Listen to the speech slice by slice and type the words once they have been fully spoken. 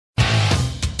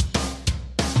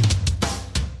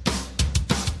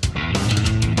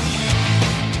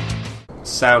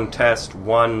Sound test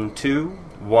 1, 2,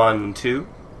 1, 2.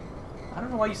 I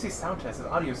don't know why you say sound test. It's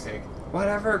audio sync.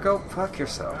 Whatever, go fuck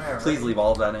yourself. Please leave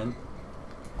all of that in.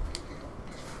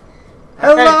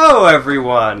 Hello,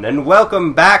 everyone, and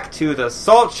welcome back to the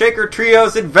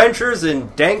SaltShakerTrio's Adventures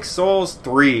in Dank Souls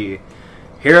 3.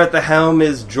 Here at the helm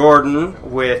is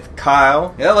Jordan with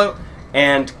Kyle. Hello.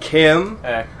 And Kim.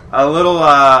 Hey. A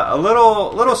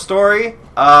little story.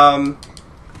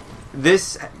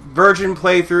 This virgin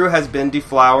playthrough has been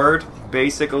deflowered,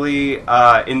 basically,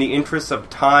 in the interest of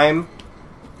time,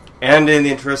 and in the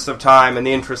interest of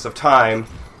time,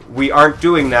 we aren't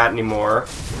doing that anymore.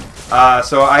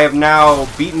 So I have now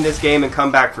beaten this game and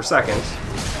come back for seconds,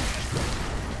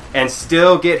 and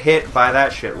still get hit by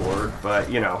that shitlord, but,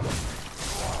 you know.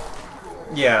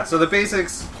 Yeah, so the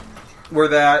basics were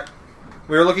that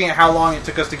we were looking at how long it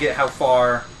took us to get how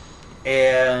far,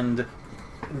 and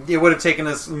it would have taken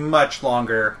us much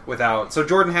longer without. So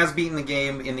Jordan has beaten the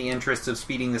game in the interest of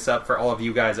speeding this up for all of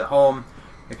you guys at home,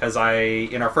 because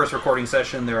in our first recording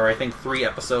session, there are, I think, 3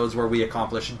 episodes where we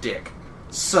accomplished dick.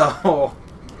 So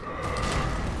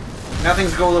now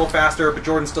things go a little faster, but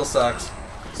Jordan still sucks.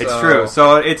 So. It's true.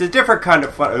 So it's a different kind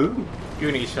of fun. Ooh.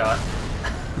 Uni shot.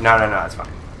 No, it's fine.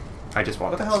 I just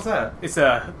want What the hell is that? It's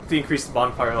to increase the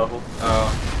bonfire level. Oh.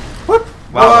 Whoop.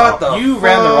 What the You fuck?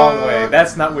 ran the wrong way.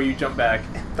 That's not where you jump back.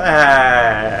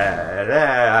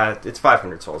 It's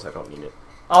 500 souls. I don't need it.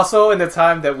 Also, in the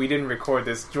time that we didn't record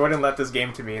this, Jordan left this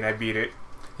game to me and I beat it.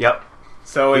 Yep.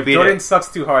 So if Jordan sucks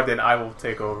too hard, then I will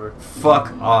take over.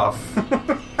 Fuck off.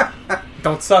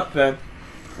 Don't suck then.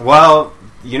 Well,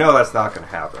 you know that's not going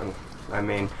to happen. I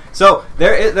mean, so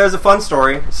there's a fun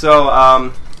story. So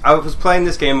I was playing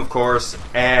this game, of course,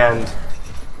 and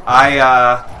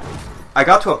I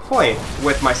got to a point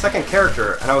with my second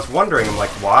character, and I was wondering, I'm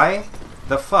like, why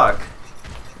the fuck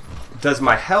does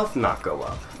my health not go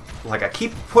up? Like, I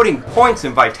keep putting points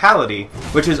in vitality,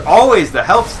 which is always the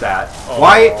health stat. Oh.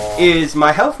 Why is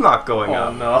my health not going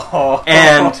up? No.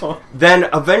 And then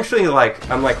eventually,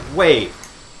 I'm like, wait,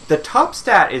 the top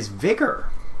stat is vigor.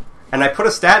 And I put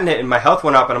a stat in it, and my health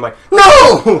went up, and I'm like,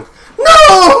 no!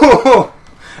 No!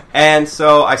 And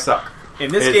so I suck.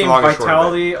 In this game,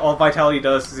 vitality, all vitality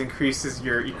does is increases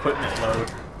your equipment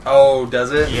load. Oh,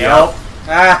 does it? Yep.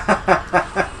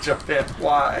 Jump in.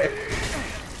 Why?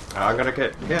 I'm gonna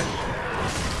get hit.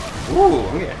 Ooh,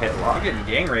 I'm getting hit a lot. I'm getting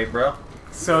gang raped, bro.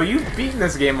 So you've beaten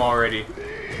this game already.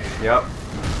 Yep.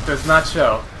 Does not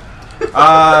show.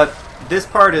 This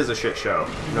part is a shit show,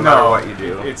 no matter what you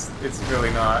do. It's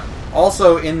really not.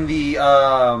 Also, in the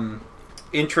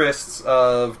interests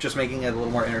of just making it a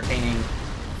little more entertaining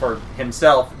for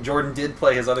himself, Jordan did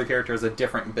play his other character as a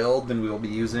different build than we will be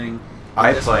using.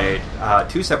 I played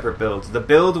 2 separate builds. The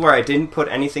build where I didn't put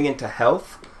anything into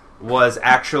health was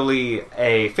actually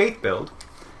a faith build,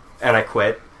 and I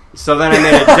quit. So then I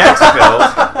made a dex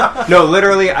build. No,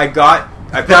 literally, that's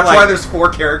why there's 4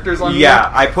 characters on here?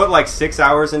 Yeah, I put 6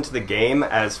 hours into the game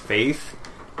as faith,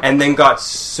 and then got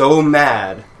so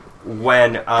mad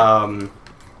when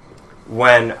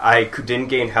I didn't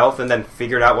gain health, and then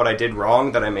figured out what I did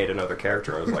wrong, that I made another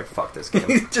character. I was like, fuck this game.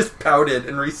 He just pouted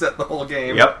and reset the whole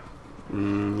game. Yep.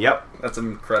 Yep. That's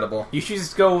incredible. You should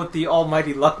just go with the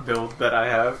almighty luck build that I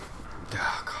have.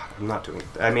 Oh, God, I'm not doing it.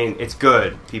 I mean, it's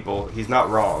good, people. He's not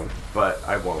wrong, but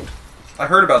I won't. I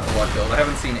heard about the luck build. I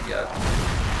haven't seen it yet.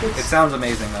 It sounds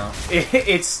amazing, though.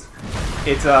 It's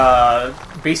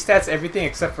base stats everything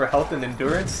except for health and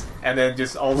endurance, and then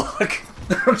just all luck.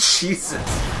 Oh, Jesus.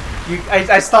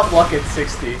 I stopped luck at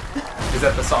 60. Is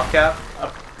that the soft cap?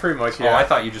 Pretty much, yeah. Oh, I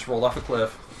thought you just rolled off a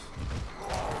cliff.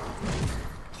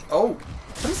 Oh,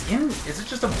 what is in? Is it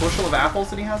just a bushel of apples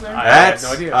that he has there? That's I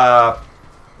have no idea.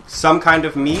 Some kind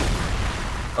of meat.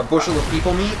 A bushel of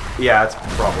people meat? Yeah, it's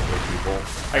probably people.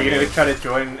 Are you going to try to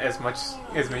join as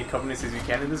many companies as you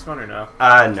can in this one, or no?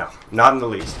 No, not in the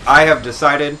least. I have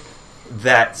decided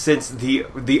that since the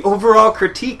overall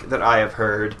critique that I have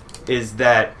heard is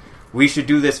that we should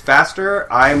do this faster,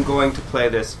 I'm going to play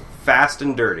this fast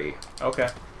and dirty. Okay.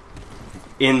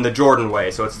 In the Jordan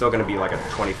way, so it's still going to be like a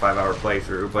 25-hour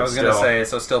playthrough. But I was going to say,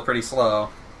 so still pretty slow.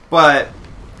 But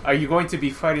are you going to be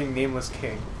fighting Nameless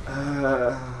King?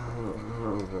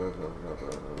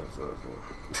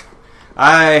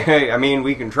 I mean,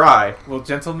 we can try. Will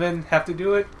gentlemen have to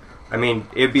do it? I mean,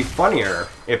 it'd be funnier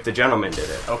if the gentleman did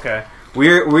it. Okay.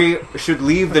 We should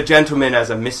leave the gentleman as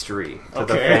a mystery to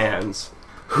the fans.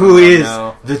 Who is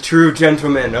the true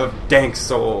gentleman of Dank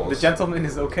Souls? The gentleman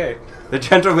is okay. The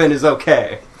gentleman is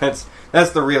okay. That's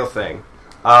the real thing.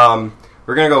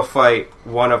 We're gonna go fight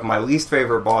one of my least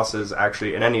favorite bosses,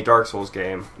 actually, in any Dark Souls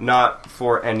game. Not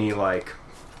for any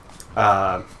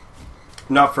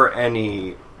not for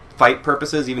any fight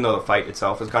purposes, even though the fight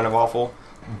itself is kind of awful,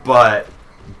 but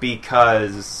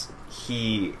because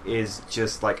he is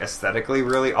just like aesthetically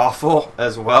really awful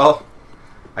as well.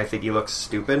 I think he looks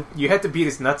stupid. You had to beat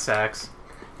his nutsacks.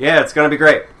 Yeah, it's gonna be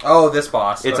great. Oh, this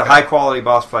boss. It's a high quality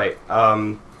boss fight.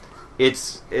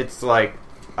 It's like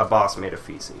a boss made of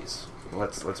feces.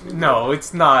 Let's be No,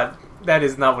 it's not. That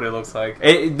is not what it looks like.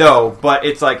 No, but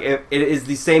it's like it is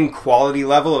the same quality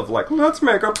level of like let's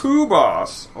make a poo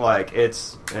boss. Like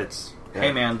it's. Yeah.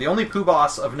 Hey man, the only poo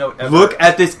boss of note ever. Look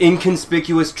at this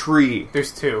inconspicuous tree.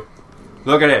 There's two.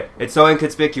 Look at it. It's so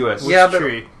inconspicuous. Which Yeah, but-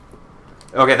 tree?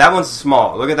 Okay, that one's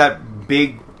small. Look at that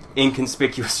big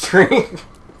inconspicuous tree.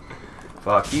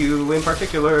 Fuck you in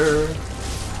particular.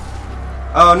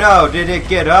 Oh no, did it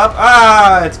get up?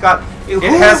 Ah, it's got... It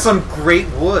has some great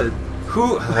wood.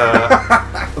 Who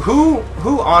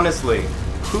honestly,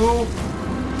 who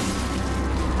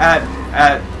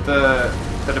at the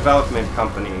development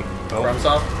company...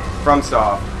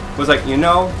 FromSoft was like, you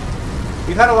know,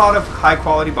 we've had a lot of high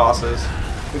quality bosses,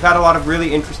 we've had a lot of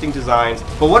really interesting designs,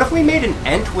 but what if we made an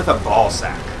Ent with a ball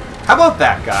sack? How about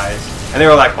that, guys? And they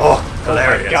were like, oh,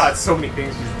 hilarious. Oh my god, so many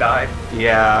things just died.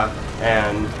 Yeah,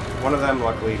 and one of them,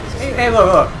 luckily... Hey,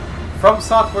 look. From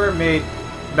Software made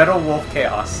Metal Wolf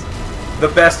Chaos. The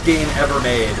best game ever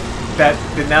made. That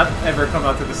did not ever come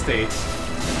out to the States.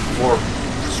 For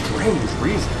strange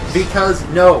reasons. Because,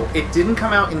 no, it didn't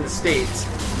come out in the States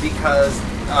because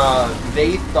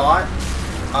they thought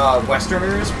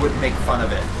Westerners would make fun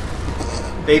of it.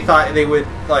 They thought they would,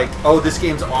 like, oh, this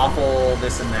game's awful,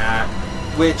 this and that.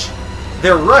 Which,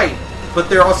 they're right, but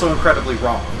they're also incredibly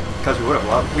wrong. Because we would have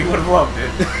loved it. We would have loved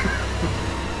it.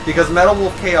 Because Metal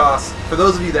Wolf Chaos, for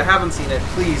those of you that haven't seen it,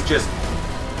 please just...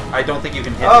 I don't think you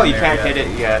can hit Oh, him you there can't yet. hit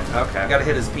it yet. Okay. You gotta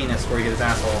hit his penis before you get his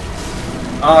asshole.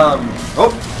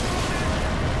 Oh!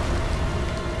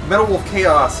 Metal Wolf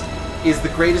Chaos is the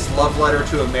greatest love letter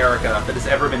to America that has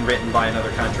ever been written by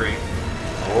another country.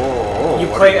 Oh, You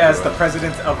what play are as the doing?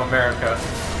 President of America.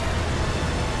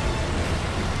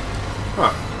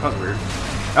 Huh, that was weird.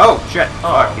 Oh, shit.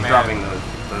 Oh, Fuck, he's man. dropping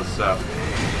the stuff.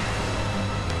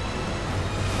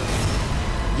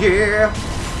 Yeah!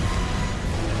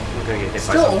 I'm gonna get hit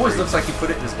Still by something. always looks like you put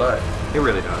it in his butt. It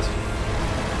really does.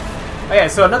 Oh yeah,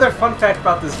 so another fun fact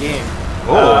about this game.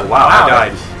 Oh, wow, I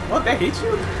died. What, that hit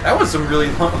you? That was some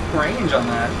really long range on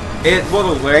that.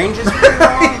 Well, the range is pretty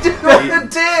long. He did want a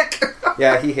dick!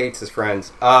 Yeah, he hates his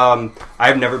friends.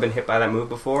 I've never been hit by that move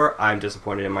before. I'm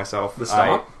disappointed in myself. The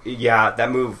stomp? Yeah,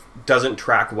 that move doesn't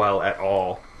track well at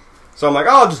all. So I'm like, oh,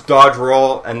 I'll just dodge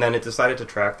roll, and then it decided to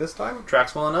track this time.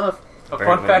 Tracks well enough. A fun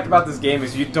Apparently. fact about this game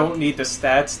is you don't need the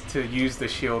stats to use the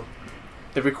shield.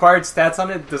 The required stats on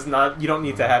it does not. You don't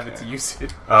need to have it to use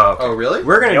it. Oh, okay. Oh, really?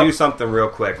 We're gonna Yep. do something real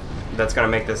quick that's gonna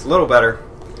make this a little better.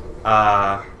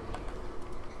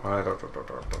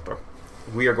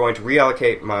 We are going to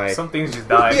reallocate my... Some things just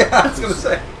die. Yeah, I was gonna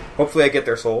say. Hopefully I get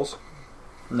their souls.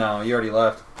 No, you already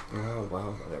left. Oh,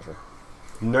 well, whatever.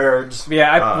 Nerds. But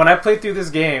yeah, when I played through this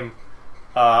game,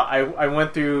 I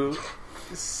went through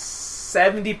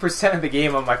 70% of the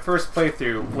game on my first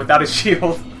playthrough without a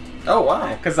shield. Oh,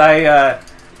 wow. Because I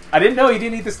didn't know you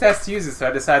didn't need the stats to use it, so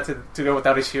I decided to go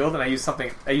without a shield, and I used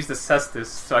the Cestus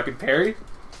so I could parry.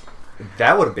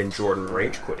 That would have been Jordan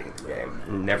rage quitting the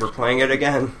game. Never playing it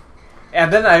again.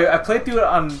 And then I played through it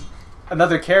on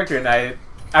another character, and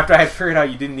after I had figured out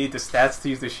you didn't need the stats to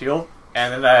use the shield,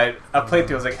 and then I played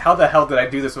through, I was like, how the hell did I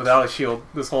do this without a shield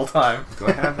this whole time? Do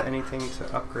I have anything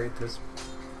to upgrade this?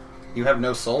 You have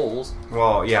no souls.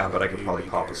 Well, yeah, but I could probably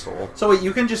pop a soul. So wait,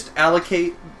 you can just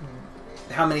allocate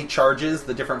how many charges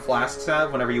the different flasks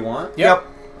have whenever you want? Yep.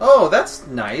 Oh, that's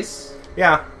nice.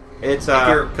 Yeah. It's,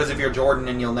 Because if you're Jordan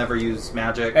and you'll never use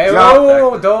magic. Hey,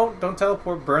 whoa, don't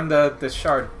teleport, burn the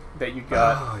shard that you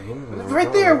got. Oh, yeah.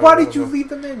 Right there, why did you leave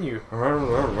the menu?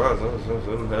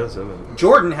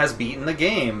 Jordan has beaten the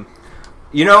game.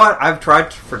 You know what? I've tried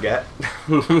to forget.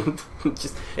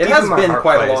 Just It deep has in my been heart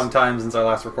quite a place. long time since our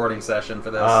last recording session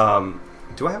for this.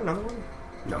 Do I have another one?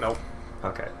 No. Nope.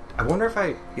 Okay. I wonder if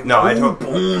I... No, I don't...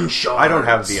 Bone shards. I don't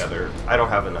have the other... I don't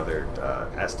have another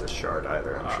Estus shard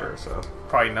either, I'm sure, so...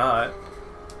 Probably not.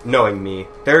 Knowing me.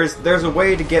 There's a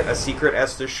way to get a secret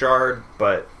Estus shard,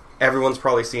 but everyone's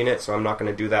probably seen it, so I'm not going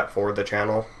to do that for the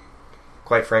channel,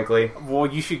 quite frankly. Well,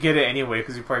 you should get it anyway,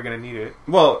 because you're probably going to need it.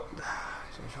 Well,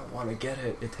 I don't want to get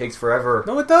it. It takes forever.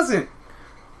 No, it doesn't.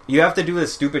 You have to do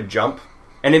this stupid jump.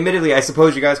 And admittedly, I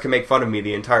suppose you guys can make fun of me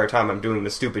the entire time I'm doing the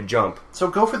stupid jump. So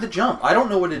go for the jump. I don't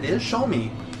know what it is. Show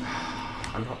me.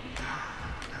 I'm not...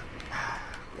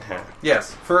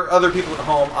 Yes, for other people at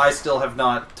home, I still have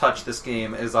not touched this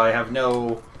game as I have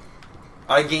no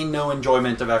I gain no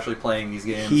enjoyment of actually playing these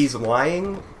games. He's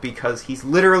lying because he's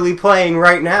literally playing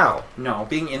right now. No,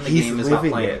 being in the He's game is not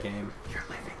living playing it. the game. You're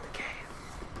living the game.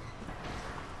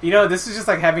 You know, this is just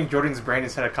like having Jordan's brain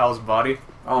instead of Kyle's body.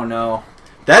 Oh no.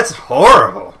 That's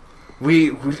horrible.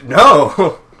 We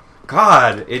no.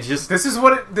 God, it just This is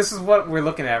what we're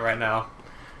looking at right now.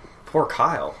 poor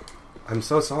Kyle. I'm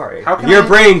so sorry. How can Your I-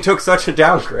 brain took such a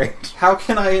downgrade. How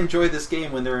can I enjoy this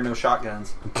game when there are no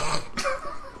shotguns?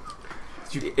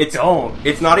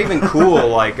 It's not even cool.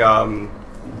 Like Oh,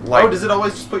 does it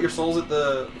always just put your souls at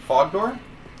the fog door?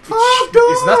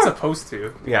 It's not supposed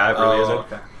to. Yeah, it really isn't.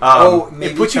 Okay.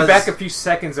 It puts you back a few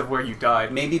seconds of where you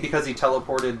died. Maybe because he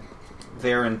teleported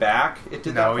there and back, it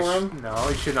did No, that for him? no,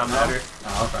 it should not matter.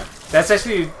 Oh, okay. That's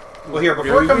actually Well, here,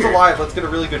 before really it comes weird. alive, let's get a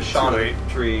really good shot of late. the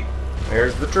tree.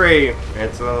 There's the tree.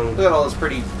 It's Look at all those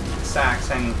pretty sacks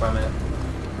hanging from it.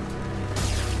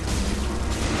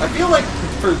 I feel like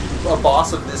for a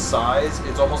boss of this size,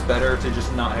 it's almost better to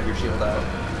just not have your shield out.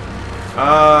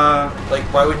 Like,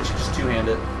 why wouldn't you just two-hand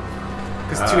it?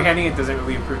 because two-handing it doesn't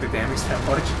really improve the damage that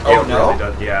much. Oh, it no? really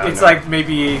does. Yeah, It's no. like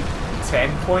maybe 10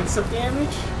 points of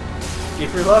damage,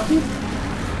 if you're lucky.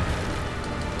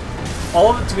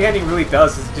 All the two-handing really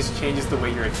does is just changes the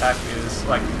way your attack is,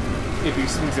 like if you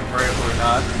swings it vertical or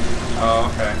not.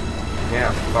 Oh, okay.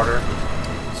 Yeah, fucker.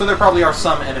 So there probably are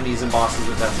some enemies and bosses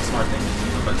that that's a smart thing to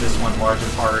do, but this one, large in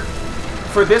part.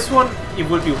 For this one, it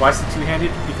would be wise to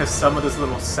two-handed because some of those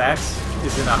little sacks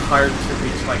is in a hard to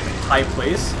reach like high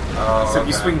place. Oh, So if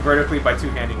you okay. swing vertically by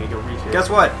two-handing it, you'll reach it. Guess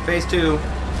what? Phase 2.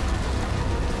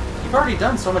 You've already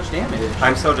done so much damage.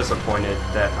 I'm so disappointed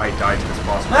that I died to this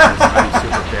boss once. I'm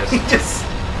super He pissed. just...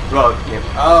 Well, yeah.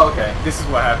 Oh, okay. This is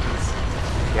what happens.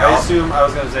 I assume, I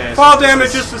was going to say... Fall this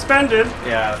damage is suspended.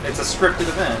 Yeah, it's a scripted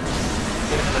event.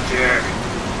 Get him in the dick.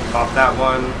 Pop that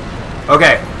one.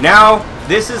 Okay, now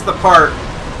this is the part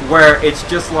where it's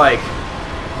just like,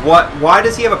 what? Why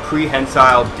does he have a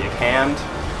prehensile dick hand?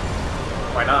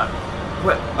 Why not?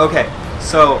 What? Okay,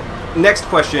 so next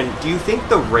question: do you think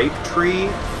the rape tree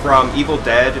from Evil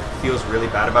Dead feels really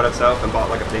bad about itself and bought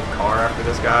like a big car after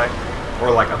this guy, or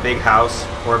like a big house,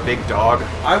 or a big dog?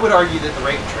 I would argue that the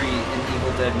rape tree in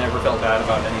Evil Dead never felt bad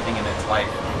about anything in its life.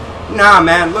 Nah,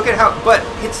 man, look at how. But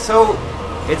it's so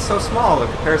small in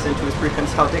comparison to his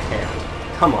prehensile dick hand.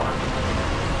 Come on.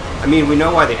 I mean, we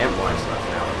know why the Entwife's left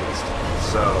now, at least.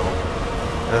 So,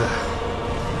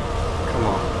 come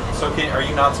on. So are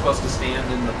you not supposed to stand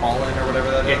in the pollen or whatever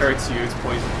that is? It hurts you. It's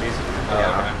poison, basically. Oh,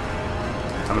 Yeah.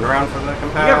 okay. Coming around for the You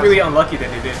compass. got really unlucky that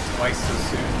they did it twice so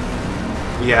soon.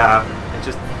 Yeah, it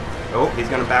just. Oh, he's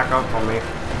gonna back up on me.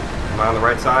 Am I on the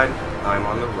right side? I'm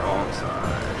on the wrong side.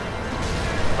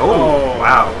 Oh,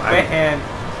 wow. That hand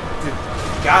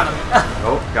got him.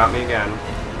 Oh, got me again.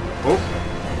 Oh,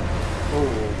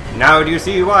 Oh. now do you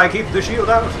see why I keep the shield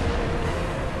out?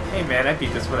 Hey man, I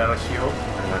beat this without a shield.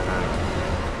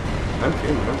 I'm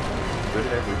kidding. I'm good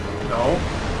at everything. No.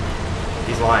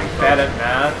 He's lying. Bad folks. at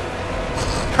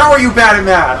math. How are you bad at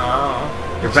math?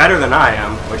 Oh. You're better than I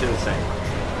am, which isn't saying much.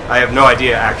 I have no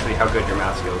idea actually how good your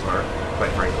math skills are,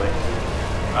 quite frankly.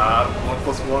 1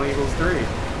 + 1 = 3.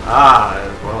 Ah,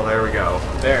 well, there we go.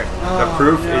 There. The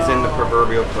proof is in the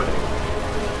proverbial pudding.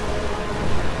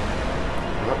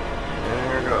 Oh,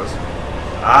 there it goes.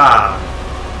 Ah,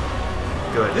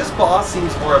 good. This boss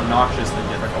seems more obnoxious than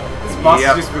difficult. This boss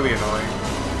Yep. is just really annoying.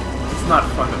 It's not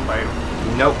fun to fight.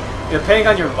 Nope. Depending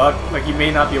on your luck, like you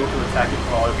may not be able to attack it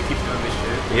for all if you keep doing this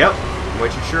shit. Yep,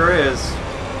 which it sure is.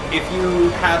 If you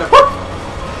had a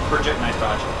nice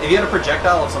dodge. If you had a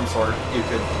projectile of some sort, you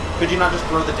could you not just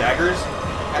throw the daggers?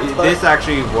 at the butt? This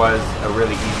actually was a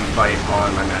really easy fight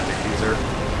on my magic user.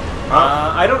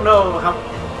 I don't know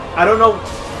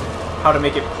how to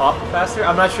make it pop faster.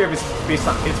 I'm not sure if it's based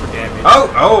on hits or damage.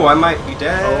 Oh, I might be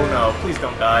dead. Oh no, please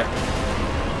don't die.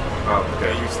 Oh, Okay,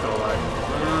 okay. you're still alive.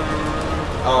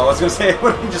 Oh, I was gonna say,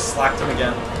 what if we just slapped him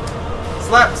again?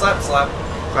 Slap, slap, slap.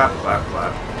 Clap, clap,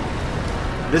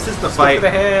 clap. This is the Just go for fight. the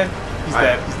hand. He's I-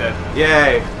 dead. He's dead.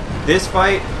 Yay! This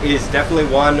fight is definitely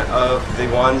one of the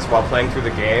ones while playing through the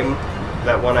game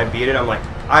that when I beat it, I'm like,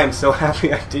 I am so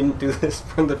happy I didn't do this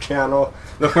for the channel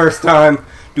the first time.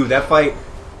 Dude, that fight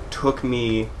took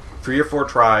me 3 or 4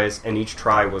 tries, and each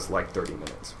try was like 30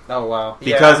 minutes. Oh wow.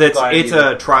 Because Yeah, I'm glad it's you-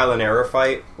 a trial and error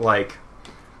fight. Like,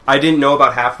 I didn't know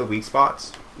about half the weak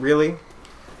spots, really.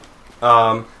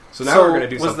 So now we're going to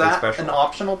do something was that special. an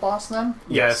optional boss then?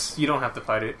 Yes, you don't have to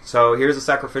fight it. So here's a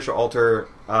sacrificial altar.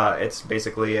 It's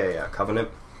basically a covenant.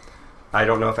 I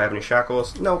don't know if I have any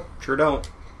shackles. Nope, sure don't.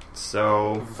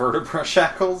 So Vertebra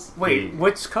shackles? Wait,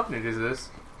 which covenant is this?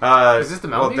 is this the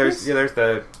Mountain Well, there's Eagles?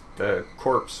 there's the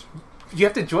corpse you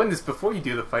have to join this before you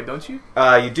do the fight, don't you?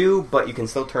 You do, but you can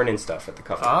still turn in stuff at the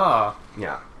cover. Ah.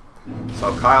 Yeah.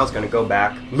 So Kyle's gonna go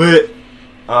back. Lit!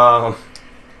 Kyle's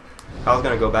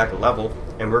gonna go back a level,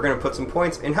 and we're gonna put some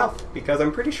points in health, because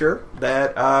I'm pretty sure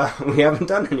that we haven't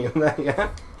done any of that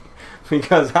yet.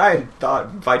 Because I thought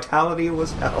vitality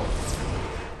was health.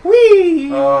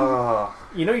 Whee!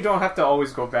 You know you don't have to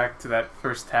always go back to that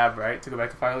first tab, right? To go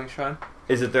back to Firelink Shrine?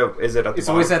 Is it at the It's bottom?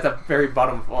 always at the very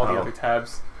bottom of all the other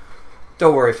tabs.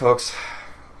 Don't worry, folks.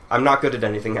 I'm not good at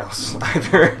anything else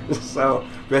either. So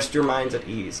rest your minds at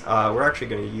ease. We're actually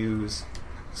going to use...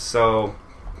 So,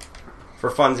 for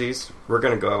funsies, we're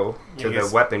going to go to the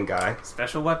weapon guy.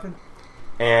 Special weapon?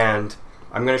 And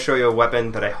I'm going to show you a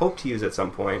weapon that I hope to use at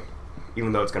some point,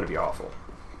 even though it's going to be awful.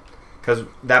 Because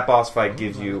that boss fight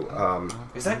gives you...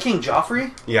 Is that King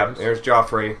Joffrey? Yeah, there's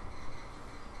Joffrey.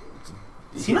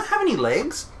 Does he not have any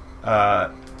legs?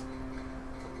 I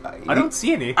don't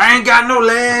see any. I ain't got no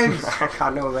legs! I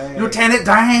got no legs. Lieutenant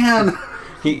Dan!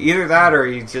 Either that or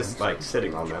he's just like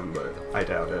sitting on them, but I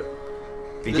doubt it.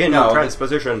 Begin your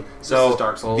transposition. So this is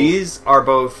Dark Souls. these are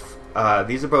both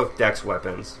Dex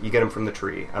weapons. You get them from the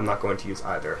tree. I'm not going to use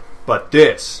either. But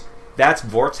that's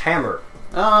Vort's hammer.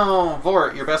 Oh,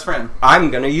 Vort, your best friend.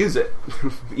 I'm gonna use it,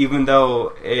 even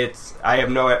though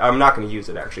I'm not gonna use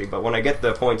it actually. But when I get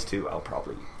the points to, I'll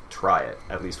probably try it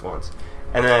at least once.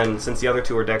 And then since the other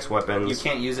two are Dex weapons, You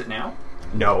can't use it now?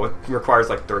 no, it requires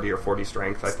like 30 or 40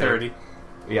 strength. I think 30.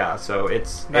 Yeah, so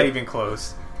it's Not even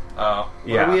close. Oh. What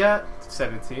Yeah. are we at?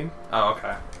 17. Oh,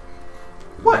 okay.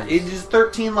 What? It is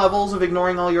 13 levels of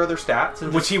ignoring all your other stats?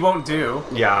 And Which he won't do.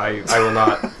 Yeah, I will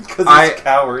not. Because he's a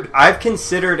coward. I've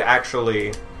considered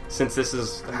actually, since this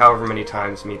is however many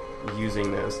times me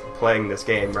playing this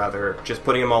game, rather, just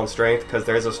putting them all in strength, because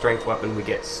there's a strength weapon we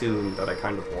get soon that I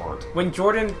kind of want. When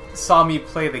Jordan saw me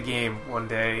play the game one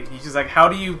day, he's just like, how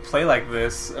do you play like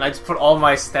this? And I just put all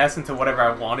my stats into whatever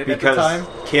I wanted at the time.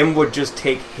 Because Kim would just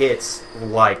take hits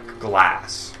like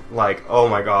glass. Like, oh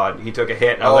my god, he took a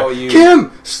hit, and I was like,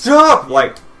 Kim, stop!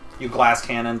 Like, you glass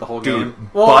cannon the whole game.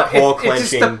 Well, butthole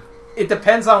clenching. It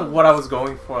depends on what I was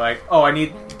going for. Like, oh, I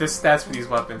need the stats for these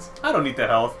weapons. I don't need the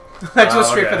health. I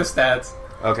just straight for the stats.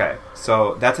 Okay,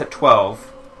 so that's at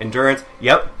 12. Endurance,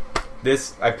 yep.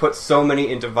 I put so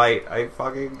many into Vite. I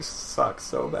fucking suck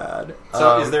so bad.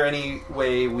 So, is there any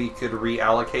way we could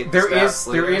reallocate the stats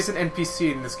later? There is an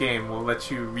NPC in this game will let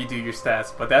you redo your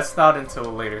stats, but that's not until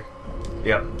later.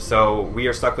 Yep, so we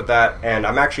are stuck with that, and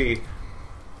I'm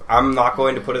not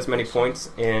going to put as many points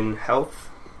in health.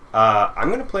 I'm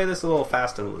going to play this a little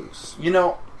fast and loose. You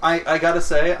know, I gotta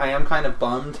say, I am kind of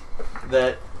bummed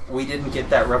that we didn't get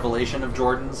that revelation of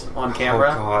Jordan's on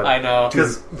camera. Oh, God. I know.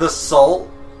 Because the Salt,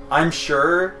 I'm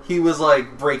sure he was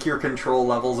like, break your control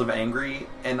levels of angry,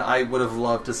 and I would have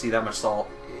loved to see that much Salt.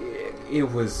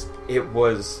 It was...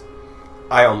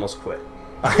 I almost quit.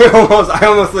 I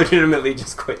almost legitimately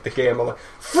just quit the game. I'm like,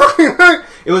 fucking hurt!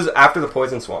 It was after the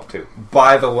Poison Swamp, too.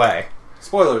 By the way.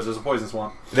 Spoilers, there's a Poison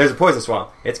Swamp. There's a Poison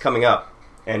Swamp. It's coming up.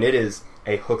 And it is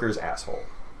a hooker's asshole.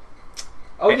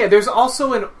 Oh yeah, there's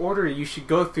also an order you should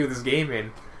go through this game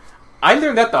in. I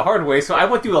learned that the hard way, so I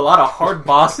went through a lot of hard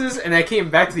bosses, and I came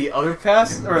back to the other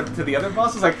to the other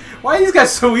bosses, like, why are these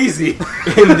guys so easy?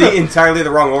 In the entirely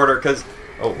the wrong order, because...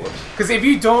 Oh, whoops. Because if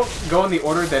you don't go in the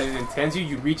order that it intends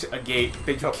you reach a gate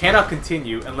that you cannot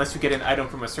continue unless you get an item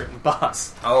from a certain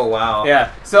boss. Oh, wow.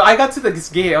 Yeah, so I got to this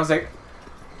gate, I was like...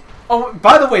 Oh,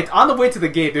 by the way, on the way to the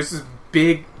gate, there's this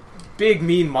big,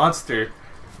 mean monster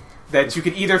that you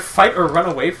could either fight or run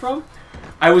away from.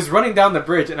 I was running down the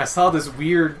bridge, and I saw this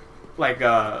weird,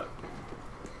 weird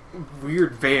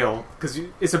veil, because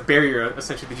it's a barrier,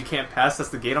 essentially, that you can't pass. That's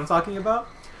the gate I'm talking about.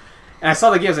 And I saw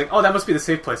the gate, I was like, oh, that must be the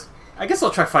safe place. I guess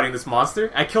I'll try fighting this monster.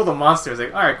 I killed the monster, I was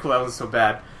like, alright, cool, that wasn't so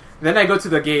bad. And then I go to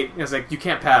the gate, and I was like, you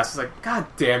can't pass. I was like, god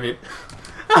damn it.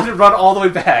 I had to run all the way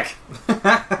back.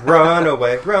 Run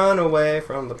away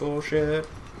from the bullshit.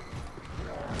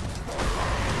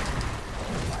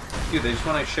 Dude, they just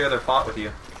want to share their pot with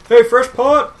you. Hey, fresh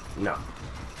pot! No.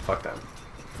 Fuck them.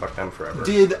 Fuck them forever.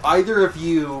 Did either of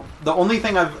you... The only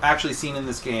thing I've actually seen in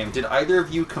this game, did either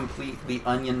of you complete the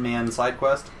Onion Man side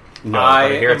quest? No, but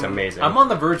I hear it's amazing. I'm on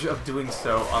the verge of doing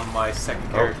so on my second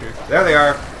character. There they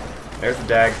are. There's the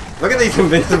dag. Look at these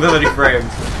invincibility frames.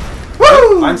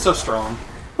 Woo! I'm so strong.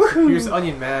 Woohoo! Here's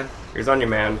Onion Man. Here's Onion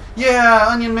Man. Yeah,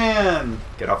 Onion Man!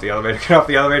 Get off the elevator. Get off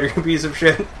the elevator, you piece of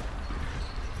shit.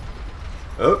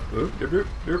 Oh, derp,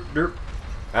 derp, derp.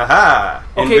 Aha!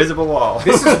 Okay, invisible wall.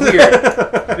 This is weird.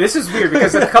 This is weird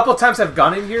because a couple times I've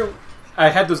gone in here, I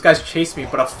had those guys chase me,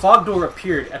 but a fog door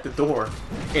appeared at the door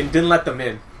and didn't let them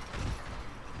in.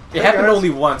 It happened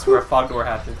only once where a fog door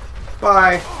happened.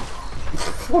 Bye.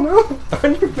 Oh no,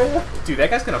 Onion Man. Dude, that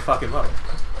guy's gonna fuck him up.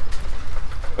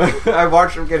 I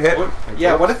watched him get hit.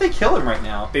 Yeah, what if they kill him right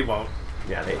now? They won't.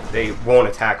 Yeah, they won't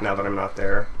attack now that I'm not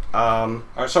there.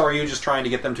 So are you just trying to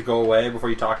get them to go away before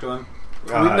you talk to him?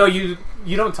 No, you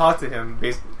don't talk to him.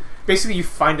 Basically, you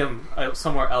find him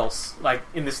somewhere else, like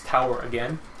in this tower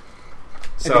again.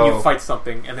 And then you fight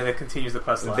something, and then it continues the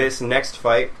quest line. This next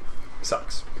fight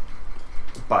sucks.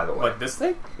 By the way. What, this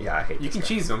thing? Yeah, I hate You this can guy.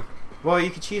 cheese him. Well,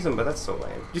 you can cheese him, but that's so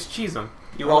lame. Just cheese him.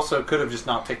 You also could have just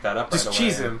not picked that up Just right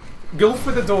cheese away. him. Go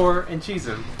for the door and cheese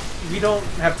him. We don't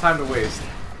have time to waste.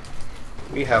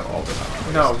 We have all the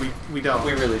time. No, we don't.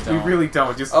 We really don't. We really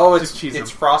don't. Just It's just cheese him.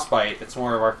 Frostbite. It's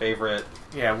one of our favorite.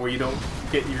 Yeah, where you don't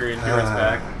get your endurance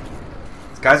back.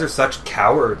 These guys are such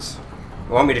cowards.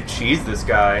 They want me to cheese this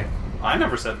guy. I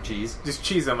never said cheese. Just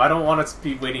cheese him. I don't want to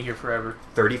be waiting here forever.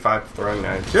 35 throwing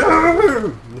knives. So,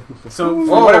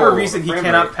 for Whoa, whatever reason, he frame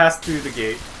cannot rate. pass through the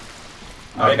gate.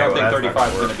 I don't think that's not 35 is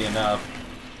gonna going work. to be enough.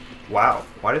 Wow.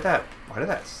 Why did that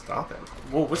stop him?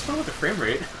 Whoa, what's going on with the frame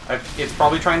rate? It's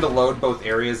probably trying to load both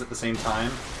areas at the same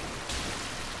time.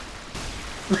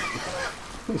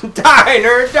 Die,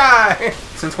 nerd, die!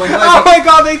 Since when did Oh my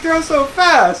god, they throw so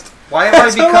fast! Why have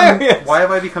That's I become? hilarious. Why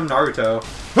have I become Naruto?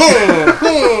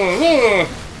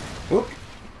 Whoop.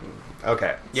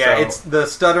 Okay. Yeah, so, it's the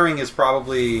stuttering is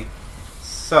probably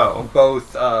so.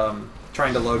 both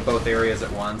trying to load both areas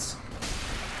at once.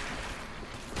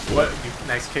 What?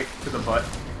 Nice kick to the butt.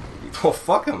 Well,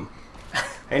 fuck him.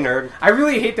 Hey, nerd. I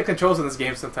really hate the controls in this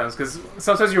game sometimes, because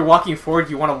sometimes you're walking forward,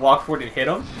 you want to walk forward and hit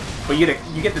them, but you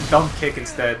get the dumb kick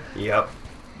instead. Yep.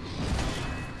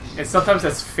 And sometimes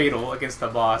that's fatal against the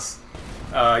boss.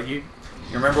 You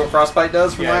remember what Frostbite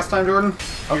does from Yeah. last time, Jordan?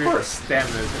 Of Your course.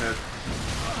 stamina is gonna...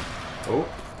 Oh,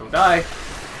 Don't die.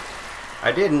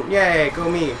 I didn't. Yay, go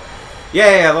me.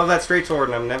 Yay, I love that straight sword,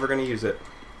 and I'm never gonna use it.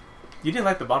 You didn't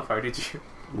like the bonfire, did you?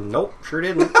 Nope, sure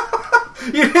didn't.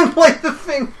 You didn't like the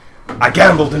thing. I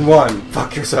gambled and won.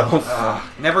 Fuck yourself.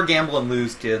 Never gamble and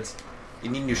lose, kids. You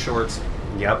need new shorts.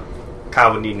 Yep.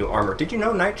 Kyle would need new armor. Did you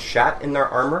know knights shat in their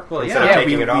armor Well, instead yeah. of Yeah,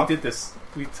 taking we it off? did this.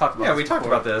 We talked about Yeah, this we talked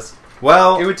before. about this.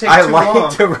 Well, It would take I too like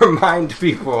long. to remind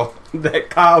people that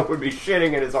Kyle would be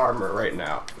shitting in his armor right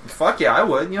now. Fuck yeah, I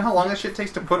would. You know how long that shit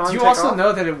takes to put on Do and you take also off?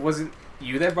 know that it wasn't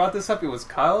you that brought this up? It was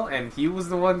Kyle, and he was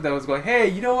the one that was going, hey,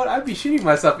 you know what? I'd be shitting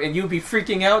myself, and you'd be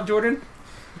freaking out, Jordan.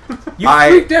 You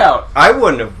freaked out. I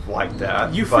wouldn't have liked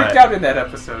that. You but freaked out in that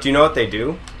episode. Do you know what they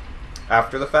do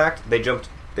after the fact?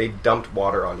 They dumped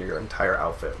water on your entire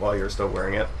outfit while you're still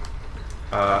wearing it.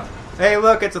 Hey,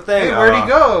 look, it's a thing. Hey, where'd he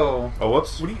go? Oh,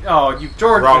 whoops. What do you, oh, you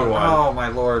Jordan. Wrong one. Oh, my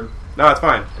lord. No, it's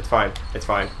fine. It's fine. It's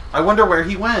fine. I wonder where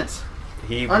he went.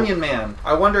 He Onion Man.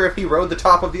 I wonder if he rode the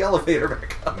top of the elevator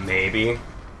back up. maybe.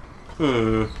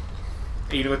 Are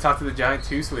you gonna talk to the giant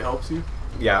too, so he helps you?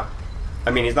 Yeah.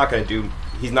 I mean, he's not gonna do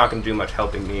much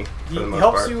helping me for He the most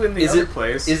helps part. you in the Is other it-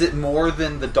 place. Is it more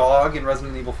than the dog in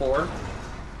Resident Evil 4?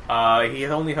 He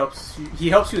only helps you. He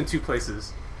helps you in two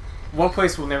places. One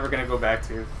place we're never gonna go back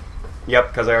to. Yep,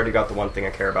 because I already got the one thing I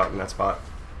care about in that spot.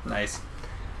 Nice.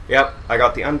 Yep, I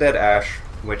got the undead ash,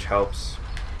 which helps.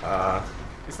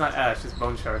 It's not ash. It's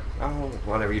bone shard. Oh,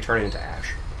 whatever. You turn it into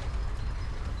ash.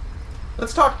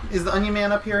 Let's talk. Is the Onion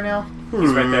Man up here now?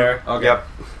 He's right there. Okay. Yep.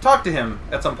 Talk to him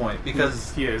at some point,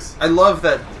 because He is. I love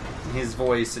that his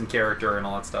voice and character and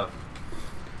all that stuff.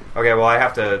 Okay, well I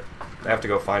have to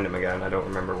go find him again. I don't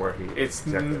remember where he. It's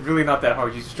exactly. really not that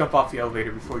hard. You just jump off the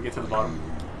elevator before you get to the bottom.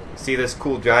 See, this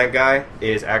cool giant guy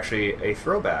is actually a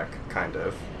throwback, kind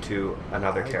of, to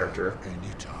another character.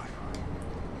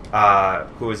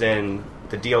 Who was in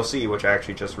the DLC, which I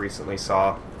actually just recently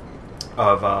saw,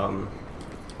 of, oh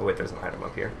wait, there's an item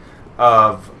up here,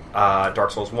 of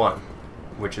Dark Souls 1,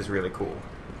 which is really cool.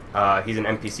 He's an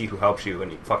NPC who helps you,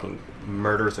 and he fucking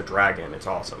murders a dragon. It's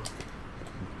awesome.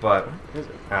 But, what is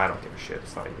it? I don't give a shit.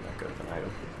 It's not even that good of an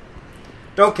item.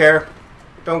 Don't care.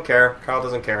 Don't care. Kyle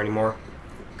doesn't care anymore.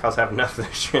 Kyle's had enough of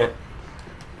this shit.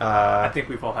 I think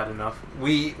we've all had enough.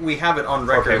 We have it on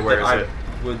record Okay, where that is I it?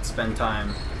 would spend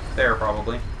time there,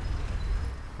 probably.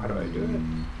 How do I do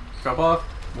it? Drop off.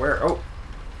 Where? Oh,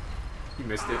 You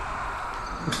missed it.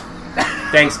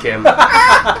 thanks, Kim.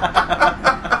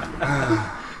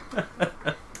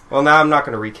 Well, now I'm not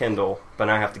going to rekindle, but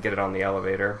I have to get it on the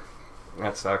elevator.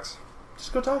 That sucks.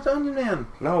 Just go talk to Onion Man.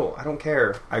 No, I don't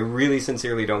care. I really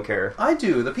sincerely don't care. I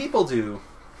do. The people do.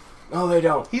 No, they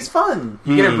don't. He's fun.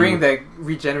 You get a ring that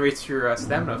regenerates your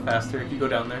stamina faster if you go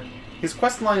down there. His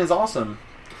quest line is awesome.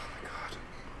 God,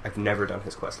 I've never done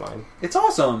his quest line. It's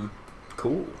awesome.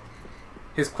 Cool.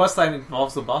 His quest line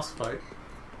involves the boss fight.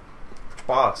 Which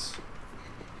boss?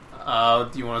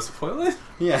 Do you want to spoil it?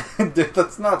 Yeah,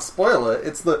 let's not spoil it.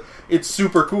 It's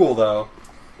super cool though.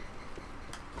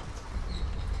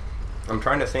 I'm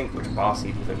trying to think which boss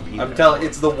he'd even beat. I'm telling,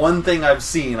 it's the one thing I've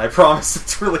seen. I promise,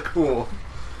 it's really cool.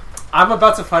 I'm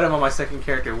about to fight him on my second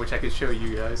character, which I could show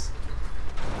you guys.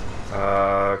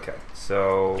 Okay,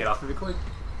 so Get off of it quick.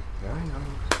 Yeah,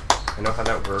 I know how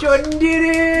that works. Jordan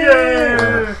did it!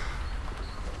 Yeah.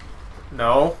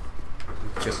 No.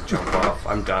 Just jump off.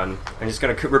 I'm done. I'm just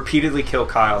gonna repeatedly kill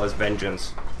Kyle as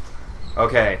vengeance.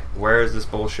 Okay, where is this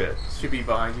bullshit? Should be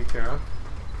behind you, Tara.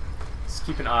 Just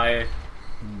keep an eye.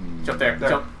 Jump there.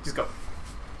 Jump. Just go.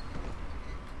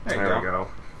 There we go.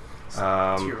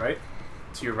 To your right.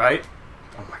 To your right.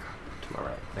 Oh my god. To my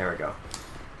right. There we go.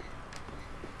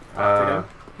 After him.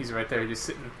 He's right there, just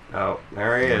sitting. Oh,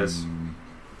 there he is.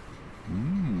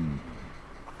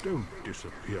 Don't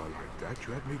disappear like that.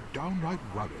 You had me downright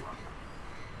worried.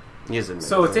 He is in there.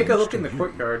 So take a look in the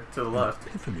courtyard to the left.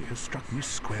 Epiphany has struck me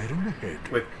square in the head.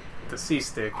 With the C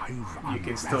stick, I've you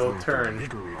can still unraveled turn. the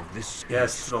riddle of this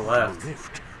Yes, to the left.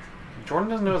 rift. Jordan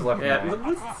doesn't know his left. Yeah. hand.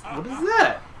 What is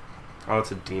that? Oh,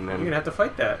 it's a You're demon. gonna have to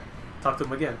fight that. Talk to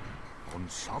him again. On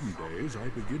some days I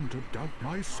begin to doubt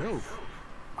myself.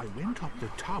 I went up the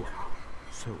tower,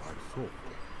 so I thought,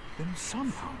 then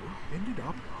somehow ended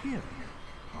up here.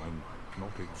 I'm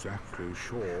not exactly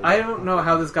sure. I don't know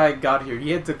how this guy got here.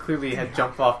 He had to clearly had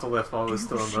jumped off the lift while it was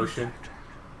Do still you in motion. see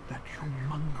that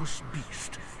humongous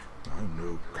beast. I'm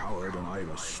no coward and I've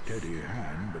a steady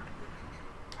hand,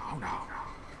 but now,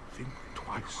 think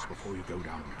twice before you go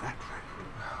down that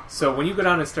road. So when you go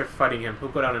down and start fighting him, he'll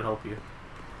go down and help you.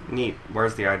 Neat.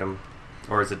 Where's the item?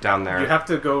 Or is it down there? You have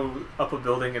to go up a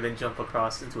building and then jump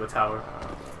across into a tower.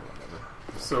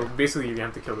 So basically, you're gonna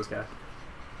have to kill this guy.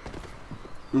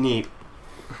 Neat.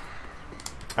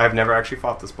 I've never actually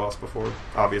fought this boss before,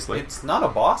 obviously. It's not a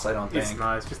boss, I don't think. It's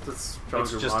not. It's just a stronger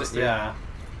It's just monster. yeah.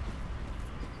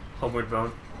 Homeward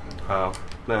Bone. Oh,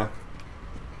 nah.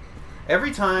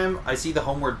 Every time I see the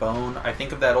Homeward Bone, I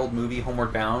think of that old movie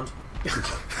Homeward Bound.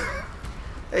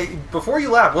 Hey, before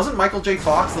you laugh, wasn't Michael J.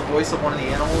 Fox the voice of one of the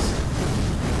animals?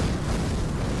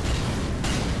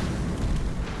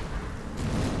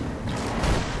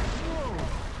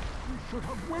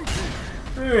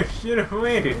 Should have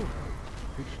waited.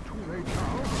 It's too late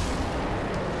now.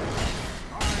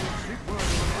 I, Sigurd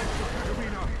of the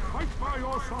Arena, fight by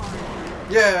your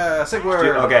side. Yeah, Sigurd.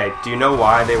 Okay, do you know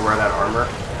why they wear that armor?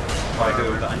 By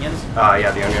who? The onions?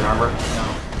 Yeah, the onion armor.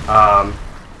 No.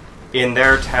 In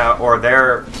their town, or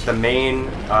the main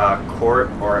court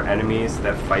or enemies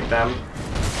that fight them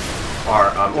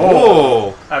are.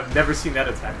 Oh! I've never seen that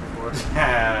attack before.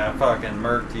 Ah, fucking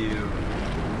murked you.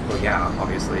 Well, yeah,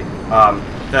 obviously.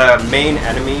 The main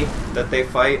enemy that they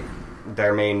fight,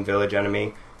 their main village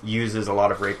enemy, uses a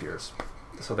lot of rapiers.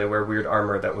 So they wear weird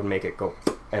armor that would make it go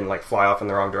and like fly off in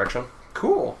the wrong direction.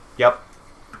 Cool. Yep.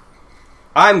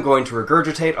 I'm going to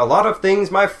regurgitate a lot of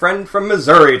things my friend from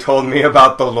Missouri told me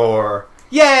about the lore.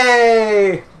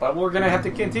 Yay! But we're gonna have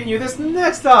to continue this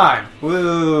next time.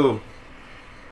 Woo!